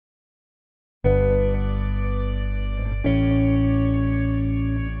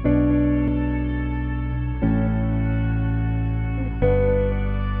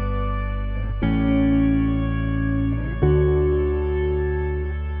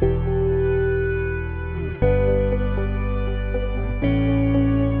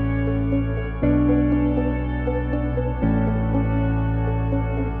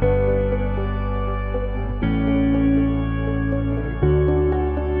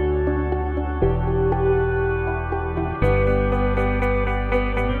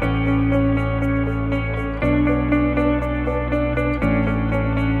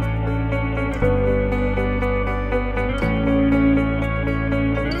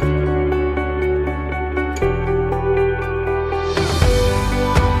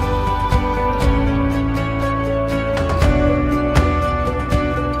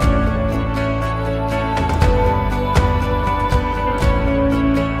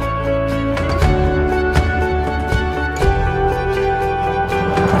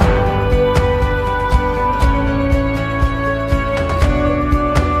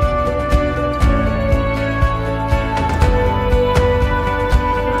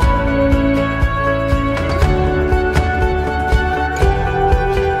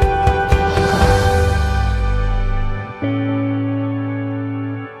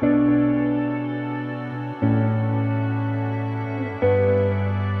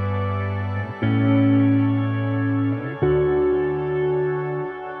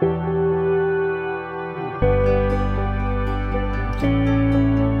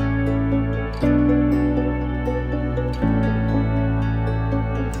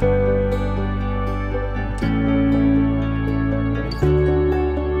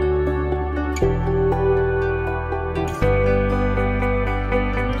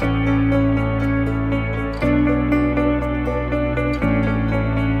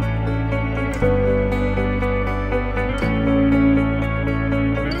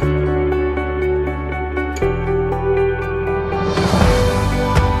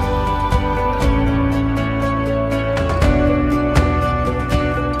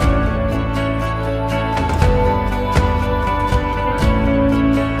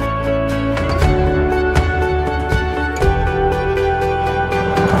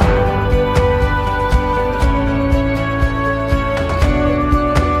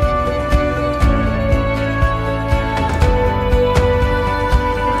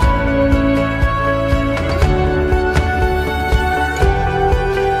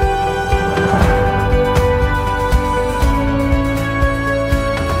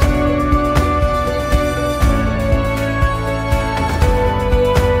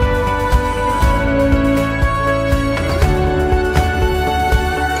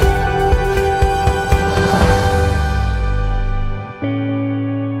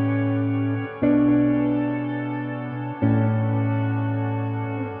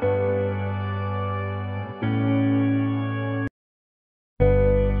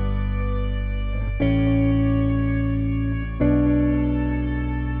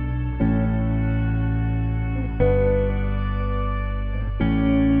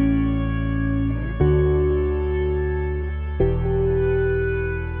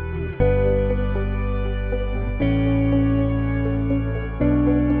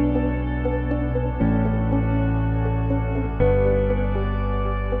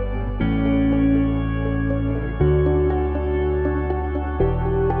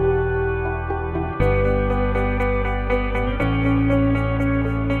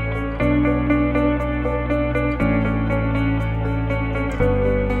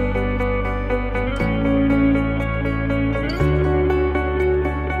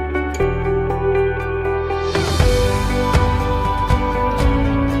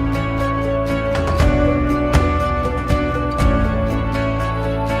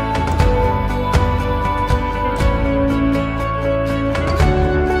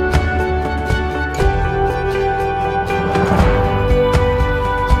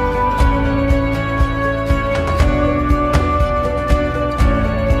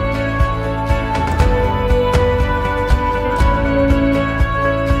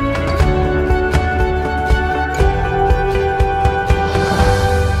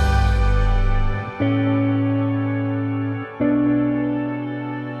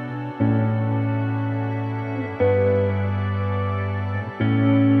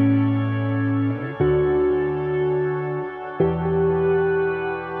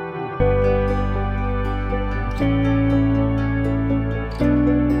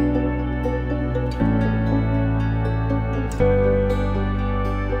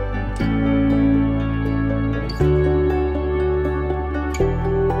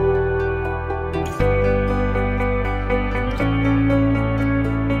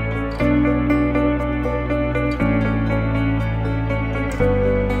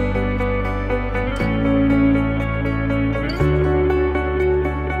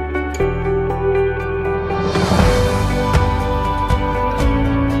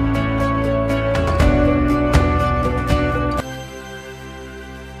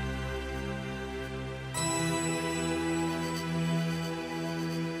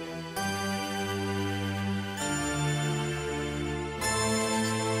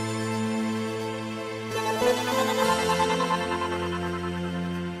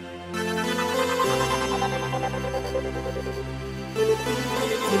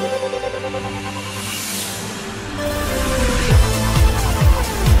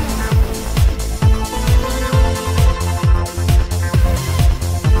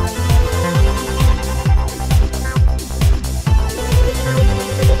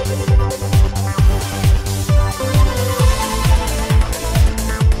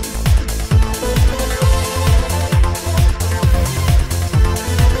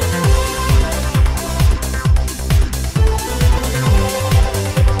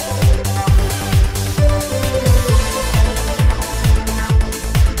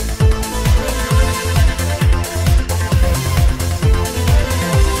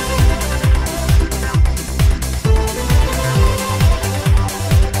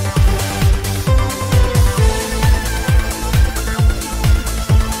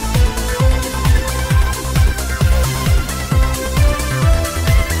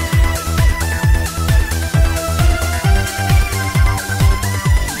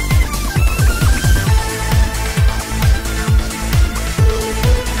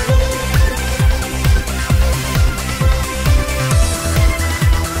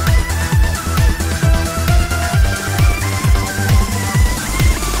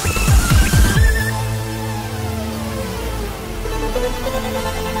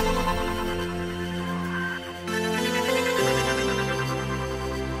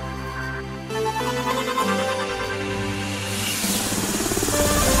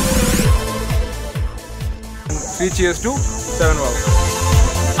3 cheers to SevenVows.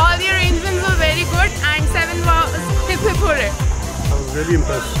 All the arrangements were very good and SevenVows hip hip hooray. I was really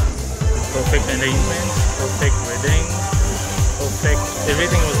impressed. Perfect arrangements, perfect wedding, perfect,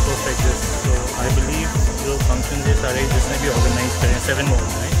 everything was perfect. So I believe the function जिस may be organized by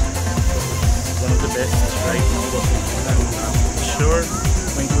SevenVows, right? So one of the best right now what we've done, and I'm sure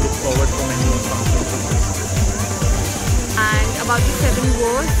going to look forward for many more functions from this. And about the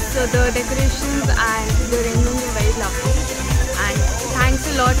SevenVows, so the decorations and the arrangements were very lovely. And thanks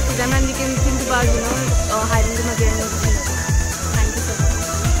a lot to them, and we can think about hiring them again in the future. Thank you so much.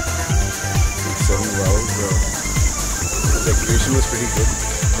 SevenVows, the decoration was pretty good.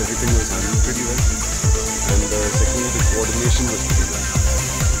 Everything was handled pretty well. And secondly, the coordination was pretty well.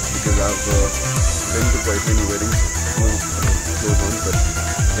 Because I've been to quite many weddings close on, but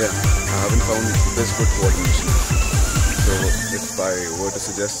yeah, I haven't found this good coordination. So if I were to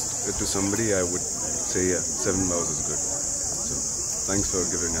suggest it to somebody, I would say yeah, SevenVows is good. So thanks for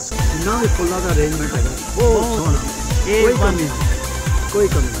giving us. Now we pull out the arrangement again. Oh, कोई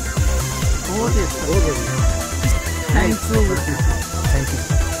कमी नहीं. बहुत ही Thank you.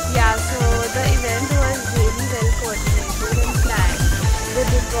 Yeah, so the event was really well coordinated and planned. The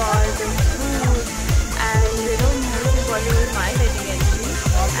decor, the food, and most important was my wedding entry,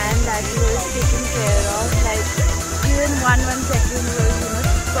 and that was taken care of. Like even one second was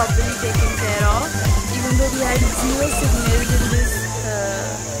properly taken care of. Even though we had 0 signals in this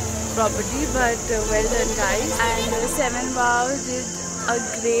property, but well done, guys. And SevenVows did a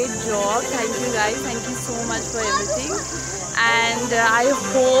great job. Thank you, guys. Thank you so much for everything. And I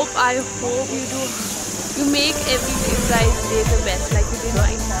hope you make every bride's day the best, like you did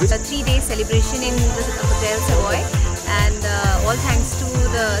mine. It's a 3-day celebration in the Hotel Savoy, and all thanks to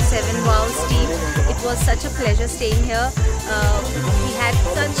the SevenVows team. It was such a pleasure staying here. We had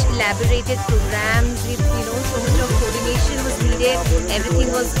such elaborated programs with so much of coordination was needed.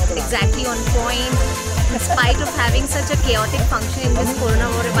 Everything was exactly on point. In spite of having such a chaotic function in this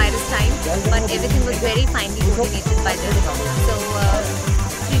coronavirus time, but everything was very finely coordinated by them. So,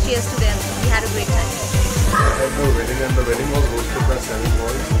 3 cheers to them. We had a great time. I had the wedding, and the wedding was hosted by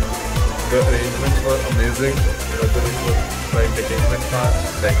SevenVows. The arrangements were amazing. Whether it was by entertainment part,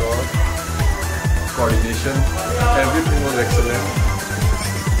 decor, coordination, everything was excellent.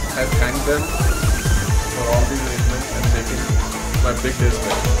 I thank them for all these arrangements and making my big day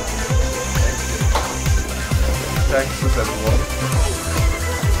special. Thanks to SevenVows.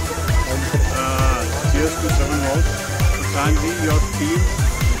 Cheers to SevenVows. Sanji, your team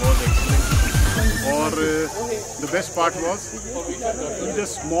was excellent. Or the best part was the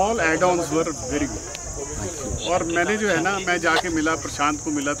small add-ons were very good. और मैंने जो है ना, मैं जाके मिला, प्रशांत को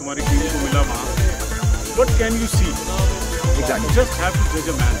मिला, तुम्हारी टीम को मिला वहाँ. What can you see? Exactly. You just have to judge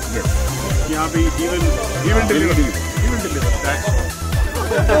a man. Yes. यहाँ भी he will deliver. He will deliver. That's all.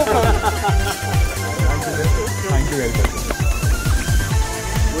 Thank you very much.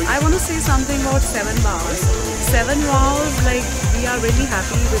 I want to say something about SevenVows. SevenVows, like, we are really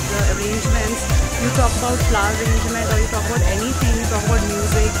happy with the arrangements. You talk about flower arrangement, or you talk about anything, you talk about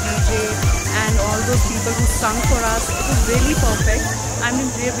music, DJ, and all those people who sung for us. It was really perfect. I mean,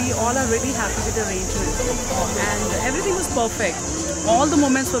 we all are really happy with the arrangements. And everything was perfect. All the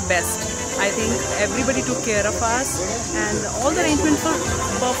moments were best. I think everybody took care of us, and all the arrangements were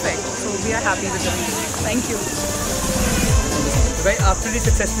perfect. So we are happy with them. Thank you. भाई after the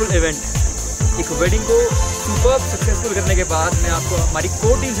successful event, एक wedding को super successful करने के बाद मैं आपको हमारी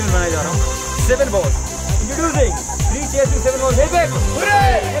core team से मिलवाने जा रहा हूँ. SevenVows introducing 3 cheers to SevenVows.